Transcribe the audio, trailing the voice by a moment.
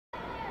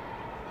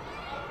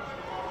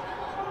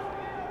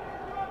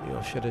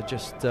Yoshida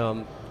just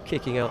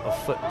kicking out a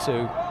foot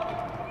to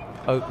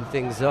open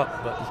things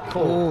up, but he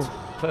caught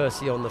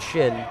Percy on the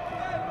shin,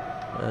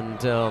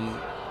 and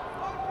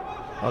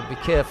I'd be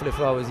careful if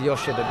I was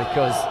Yoshida,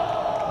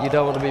 because you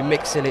don't want to be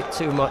mixing it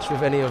too much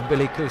with any of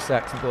Billy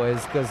Kusak's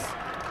boys, because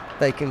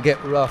they can get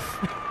rough.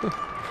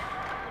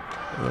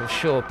 I'm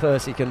sure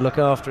Percy can look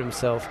after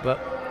himself, but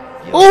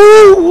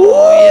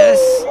oh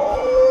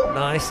yes,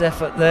 nice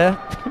effort there.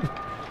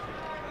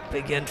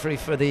 Big entry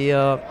for the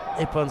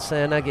Ippon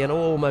Seoinage, and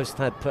almost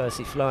had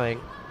Percy flying.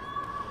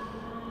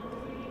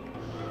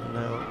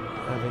 Now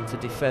having to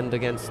defend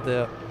against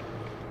the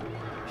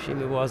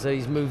Shimiwaza.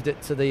 He's moved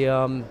it to the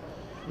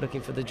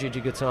looking for the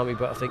Jijigatami,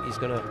 but I think he's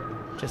going to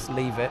just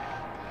leave it.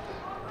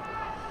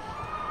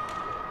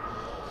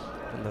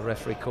 And the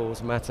referee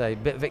calls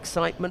Mate. Bit of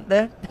excitement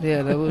there.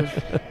 Yeah, there was.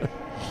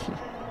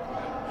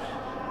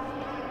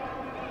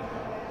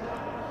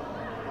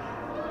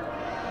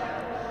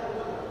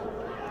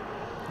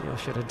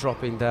 Yoshida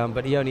dropping down,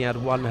 but he only had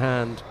one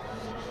hand.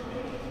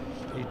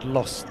 He'd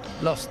lost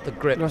the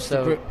grip,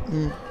 so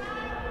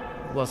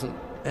wasn't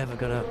ever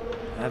going to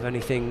have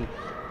anything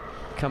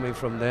coming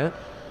from there.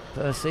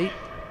 Percy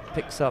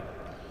picks up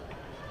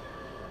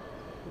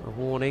a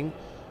warning.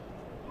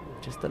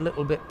 Just a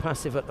little bit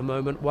passive at the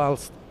moment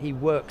whilst he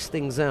works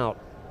things out.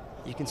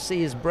 You can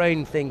see his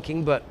brain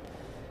thinking, but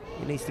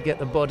he needs to get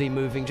the body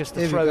moving just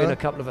to throw in a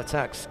couple of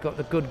attacks. Got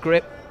the good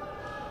grip.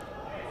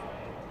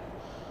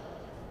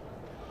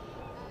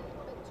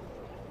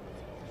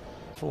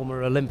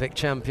 Former Olympic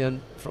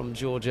champion from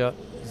Georgia,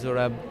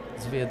 Zurab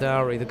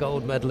Zviadari, the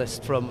gold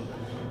medalist from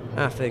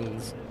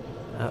Athens,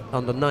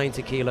 under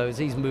 90 kilos.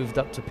 He's moved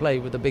up to play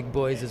with the big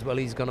boys as well.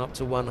 He's gone up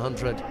to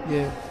 100.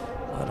 Yeah.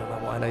 I don't know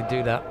why they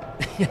do that.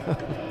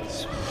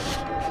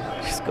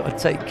 Just got to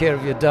take care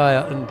of your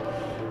diet and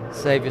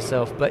save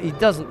yourself. But he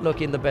doesn't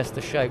look in the best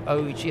of shape.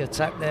 Oichi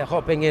attack there,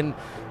 hopping in,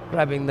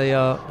 grabbing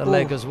the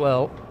leg as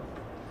well.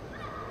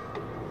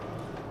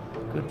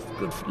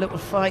 Good little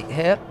fight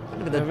here.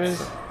 Look at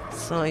the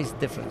size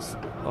difference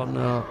on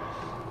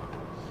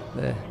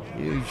there.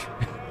 Huge.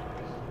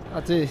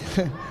 I do.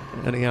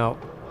 Anyhow,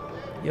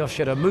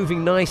 Yoshida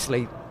moving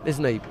nicely,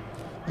 isn't he?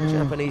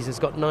 Japanese has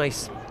got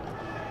nice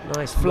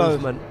flow.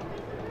 Movement.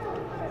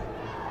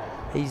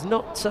 He's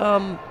not,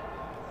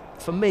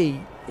 for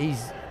me,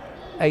 he's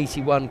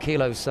 81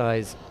 kilo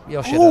size,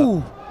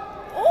 Yoshida.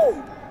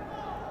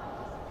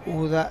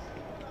 Oh, that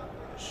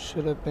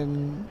should have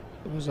been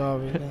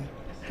Rosario there.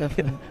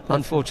 Definitely.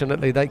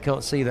 Unfortunately, they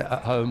can't see that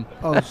at home.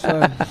 Oh,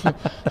 sorry.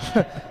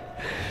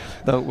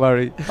 Don't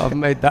worry, I've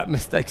made that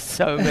mistake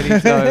so many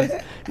times.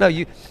 No,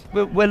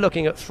 we're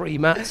looking at 3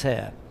 mats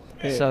here,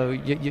 so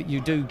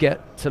you do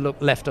get to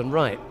look left and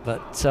right,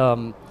 but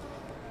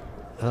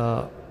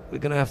we're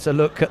going to have to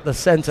look at the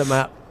centre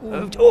mat.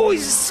 Oh,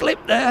 he's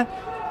slipped there.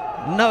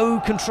 No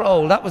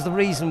control. That was the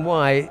reason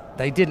why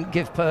they didn't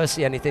give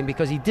Percy anything,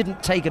 because he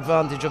didn't take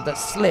advantage of that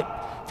slip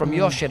from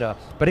Yoshida.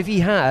 But if he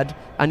had,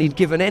 and he'd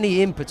given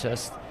any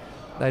impetus,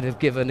 they'd have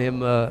given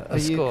him a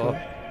score.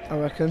 I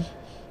reckon.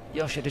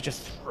 Yoshida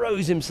just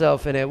throws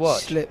himself in here.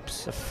 Watch.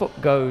 Slips. The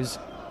foot goes.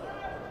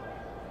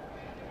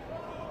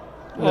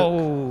 Look.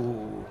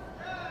 Oh.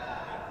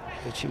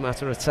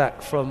 Ichimata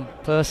attack from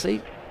Percy.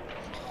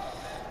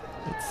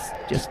 It's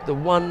just the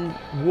one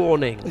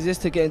warning. Is this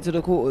to get into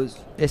the quarters?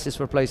 This is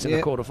for placing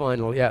the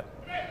quarter-final, yeah.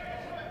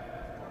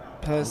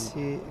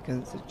 Percy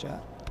against the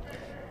Jap.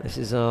 This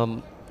is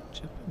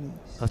Japanese.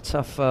 a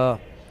tough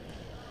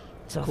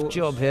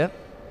job here.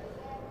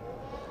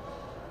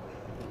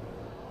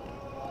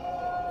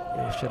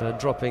 Yoshida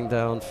dropping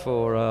down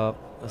for a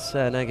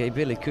Seoinage.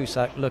 Billy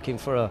Kusak looking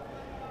for a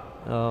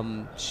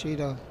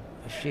Shido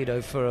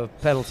for a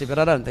penalty, but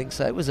I don't think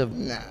so. It was a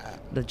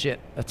legit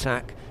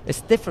attack.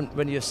 It's different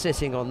when you're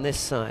sitting on this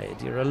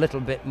side. You're a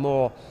little bit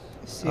more.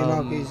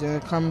 Seoinage's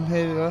gonna come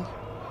here. We go.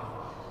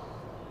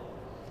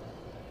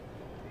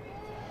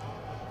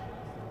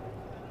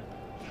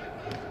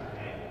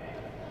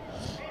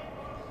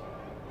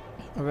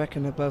 I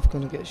reckon they're both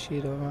going to get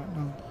Shido right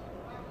now.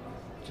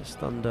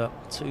 Just under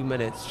 2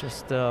 minutes,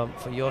 just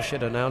for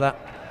Yoshida now. That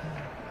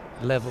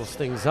levels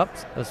things up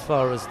as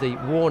far as the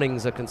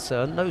warnings are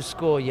concerned. No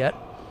score yet.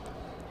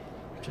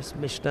 Just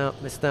missed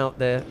out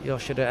there,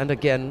 Yoshida. And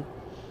again,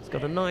 he's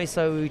got a nice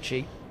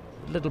Ouchi.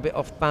 A little bit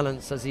off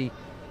balance as he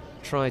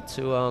tried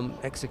to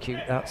execute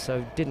that,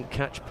 so didn't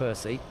catch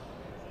Percy.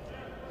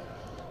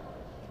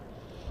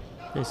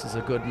 This is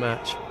a good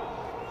match.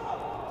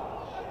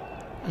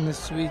 And the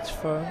Swedes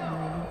for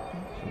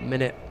a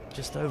minute,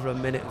 just over a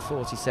minute and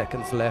 40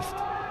 seconds left.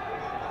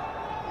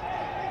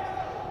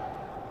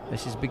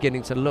 This is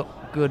beginning to look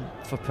good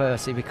for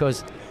Percy,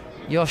 because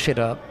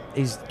Yoshida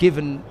is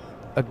given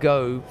a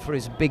go for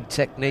his big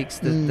techniques,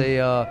 the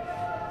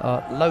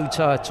low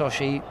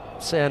Toshi,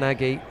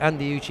 Seoinage and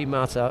the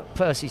Uchimata.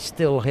 Percy's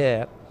still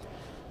here,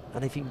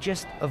 and if he can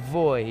just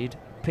avoid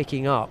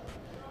picking up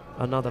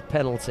another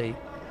penalty,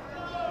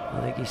 I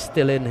think he's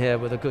still in here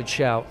with a good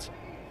shout.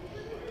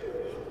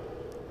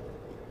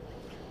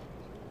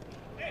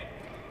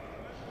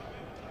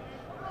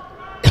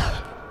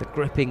 The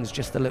gripping's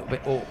just a little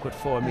bit awkward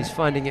for him. He's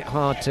finding it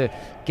hard to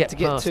get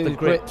past the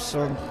grips.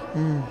 On.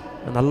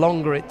 And the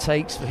longer it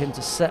takes for him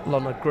to settle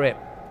on a grip,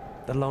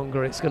 the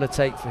longer it's going to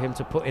take for him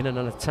to put in an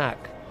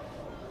attack.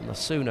 And the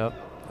sooner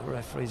the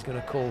referee's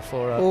going to call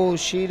for a... Oh,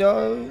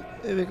 Shido.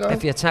 Here we go.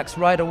 If he attacks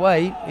right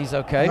away, he's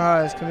okay.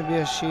 No, it's going to be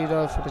a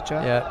Shido for the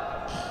jab.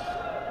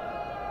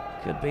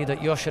 Yeah. Could be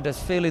that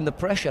Yoshida's feeling the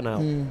pressure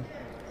now.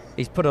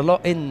 He's put a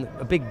lot in,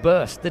 a big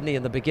burst, didn't he,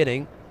 in the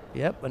beginning?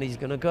 Yep, and he's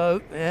going to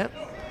go, yeah.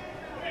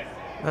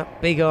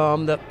 That big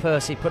arm that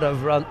Percy put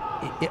over,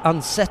 it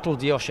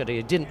unsettled Yoshida.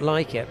 He didn't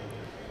like it.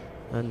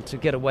 And to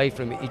get away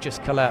from it, he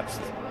just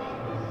collapsed.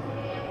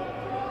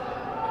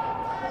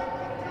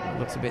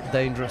 Looks a bit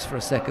dangerous for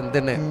a second,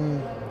 didn't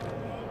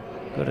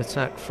it? Good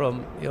attack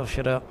from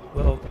Yoshida.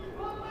 Well,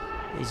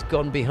 he's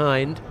gone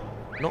behind,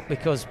 not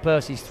because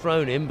Percy's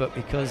thrown him, but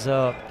because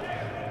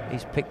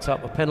he's picked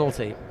up a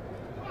penalty.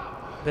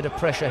 Bit of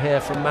pressure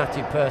here from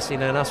Matthew Percy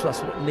now, and that's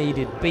what's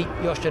needed. Beat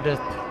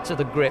Yoshida to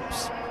the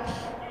grips,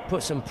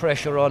 put some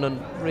pressure on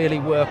and really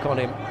work on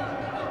him.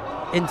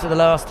 Into the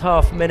last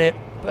half minute,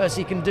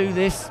 Percy can do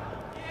this.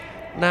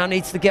 Now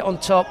needs to get on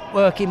top,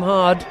 work him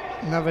hard.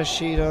 Another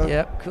Shido.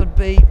 Yeah, could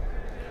be.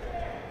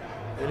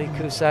 Billy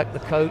Cusack, the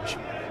coach,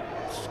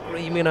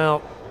 screaming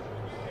out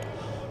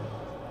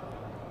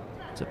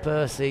to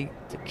Percy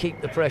to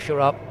keep the pressure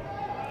up.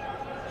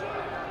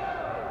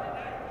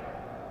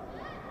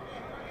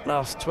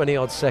 Last 20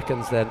 odd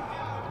seconds then.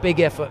 Big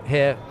effort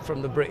here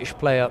from the British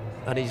player,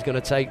 and he's going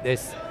to take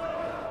this.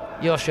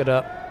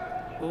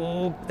 Yoshida.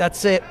 Oh,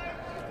 that's it.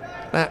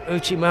 That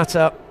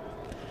Uchimata,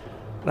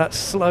 that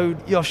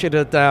slowed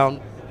Yoshida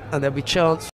down, and there'll be chance